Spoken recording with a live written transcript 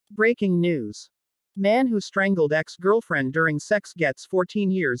Breaking news. Man who strangled ex-girlfriend during sex gets 14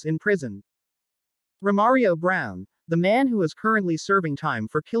 years in prison. Romario Brown, the man who is currently serving time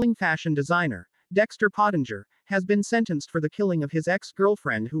for killing fashion designer Dexter Pottinger, has been sentenced for the killing of his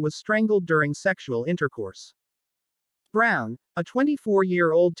ex-girlfriend who was strangled during sexual intercourse. Brown, a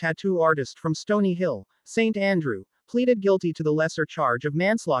 24-year-old tattoo artist from Stony Hill, St. Andrew, pleaded guilty to the lesser charge of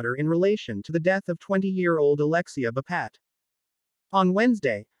manslaughter in relation to the death of 20-year-old Alexia Bapat. On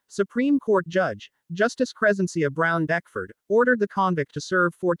Wednesday, Supreme Court Judge, Justice Crescencia Brown Beckford, ordered the convict to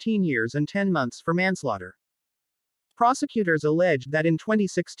serve 14 years and 10 months for manslaughter. Prosecutors alleged that in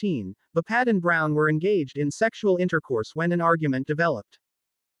 2016, Bapat and Brown were engaged in sexual intercourse when an argument developed.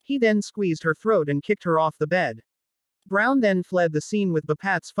 He then squeezed her throat and kicked her off the bed. Brown then fled the scene with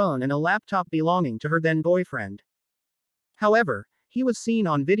Bapat's phone and a laptop belonging to her then boyfriend. However, he was seen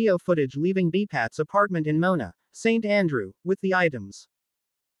on video footage leaving Bapat's apartment in Mona, St. Andrew, with the items.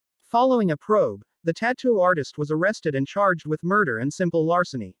 Following a probe, the tattoo artist was arrested and charged with murder and simple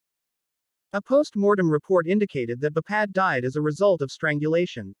larceny. A post-mortem report indicated that Bapat died as a result of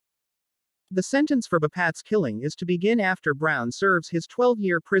strangulation. The sentence for Bapat's killing is to begin after Brown serves his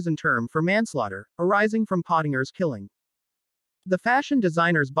 12-year prison term for manslaughter, arising from Pottinger's killing. The fashion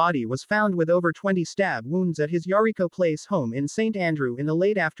designer's body was found with over 20 stab wounds at his Yarico Place home in St. Andrew in the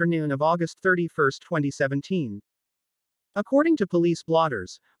late afternoon of August 31, 2017. According to police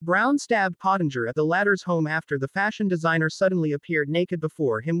blotters, Brown stabbed Pottinger at the latter's home after the fashion designer suddenly appeared naked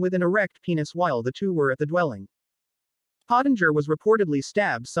before him with an erect penis while the two were at the dwelling. Pottinger was reportedly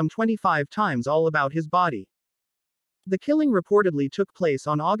stabbed some 25 times all about his body. The killing reportedly took place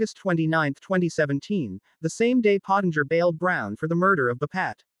on August 29, 2017, the same day Pottinger bailed Brown for the murder of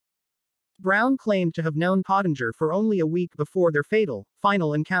Bapat. Brown claimed to have known Pottinger for only a week before their fatal,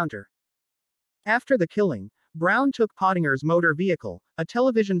 final encounter. After the killing, Brown took Pottinger's motor vehicle, a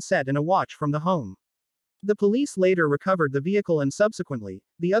television set and a watch from the home. The police later recovered the vehicle and subsequently,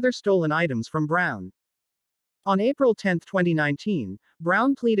 the other stolen items from Brown. On April 10, 2019,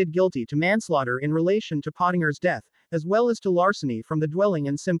 Brown pleaded guilty to manslaughter in relation to Pottinger's death, as well as to larceny from the dwelling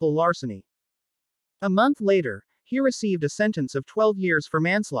and simple larceny. A month later, he received a sentence of 12 years for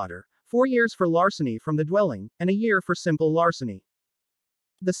manslaughter, 4 years for larceny from the dwelling, and a year for simple larceny.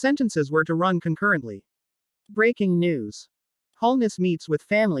 The sentences were to run concurrently. Breaking news. Holness meets with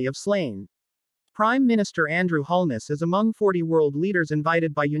family of slain. Prime Minister Andrew Holness is among 40 world leaders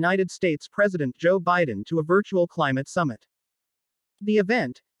invited by United States President Joe Biden to a virtual climate summit. The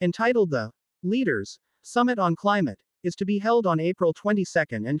event, entitled the Leaders Summit on Climate, is to be held on April 22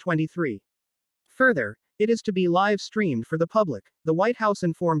 and 23. Further, it is to be live-streamed for the public, the White House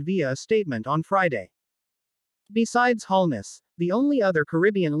informed via a statement on Friday. Besides Holness, the only other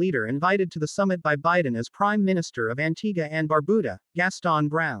Caribbean leader invited to the summit by Biden is Prime Minister of Antigua and Barbuda, Gaston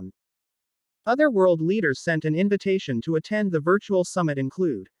Brown. Other world leaders sent an invitation to attend the virtual summit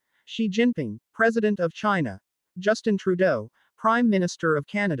include Xi Jinping, President of China, Justin Trudeau, Prime Minister of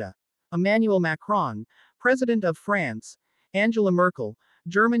Canada, Emmanuel Macron, President of France, Angela Merkel,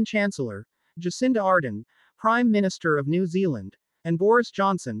 German Chancellor, Jacinda Ardern, Prime Minister of New Zealand, and Boris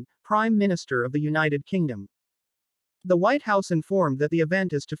Johnson, Prime Minister of the United Kingdom. The White House informed that the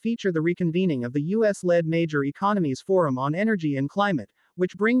event is to feature the reconvening of the U.S.-led Major Economies Forum on Energy and Climate,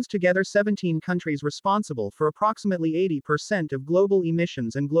 which brings together 17 countries responsible for approximately 80% of global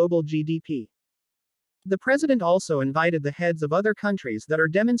emissions and global GDP. The president also invited the heads of other countries that are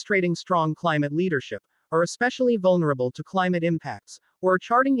demonstrating strong climate leadership, are especially vulnerable to climate impacts, or are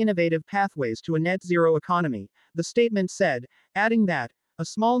charting innovative pathways to a net zero economy, the statement said, adding that a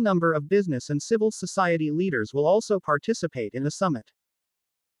small number of business and civil society leaders will also participate in the summit.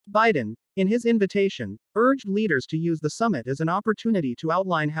 Biden, in his invitation, urged leaders to use the summit as an opportunity to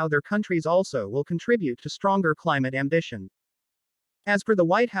outline how their countries also will contribute to stronger climate ambition. As per the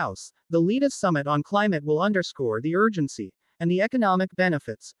White House, the Leaders Summit on Climate will underscore the urgency and the economic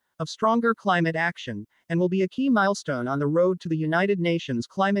benefits of stronger climate action, and will be a key milestone on the road to the United Nations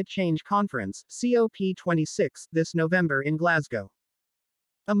Climate Change Conference, COP26, this November in Glasgow.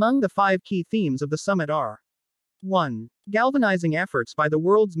 Among the 5 key themes of the summit are 1. Galvanizing efforts by the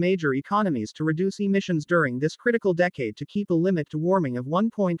world's major economies to reduce emissions during this critical decade to keep a limit to warming of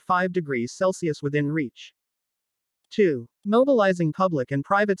 1.5 degrees Celsius within reach. 2. Mobilizing public and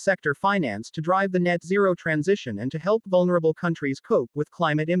private sector finance to drive the net zero transition and to help vulnerable countries cope with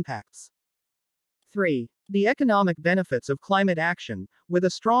climate impacts. 3. The economic benefits of climate action, with a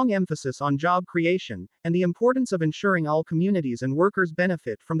strong emphasis on job creation, and the importance of ensuring all communities and workers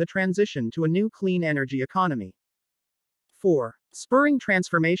benefit from the transition to a new clean energy economy. 4. Spurring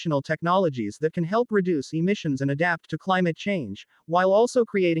transformational technologies that can help reduce emissions and adapt to climate change, while also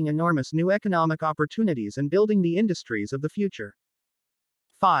creating enormous new economic opportunities and building the industries of the future.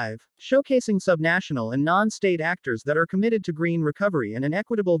 5. Showcasing subnational and non-state actors that are committed to green recovery and an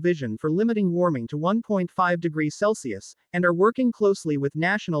equitable vision for limiting warming to 1.5 degrees Celsius, and are working closely with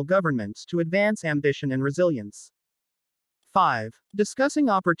national governments to advance ambition and resilience. 5. Discussing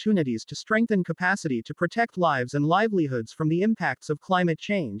opportunities to strengthen capacity to protect lives and livelihoods from the impacts of climate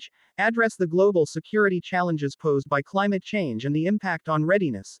change, address the global security challenges posed by climate change and the impact on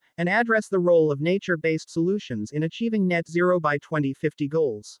readiness, and address the role of nature-based solutions in achieving net zero by 2050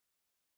 goals.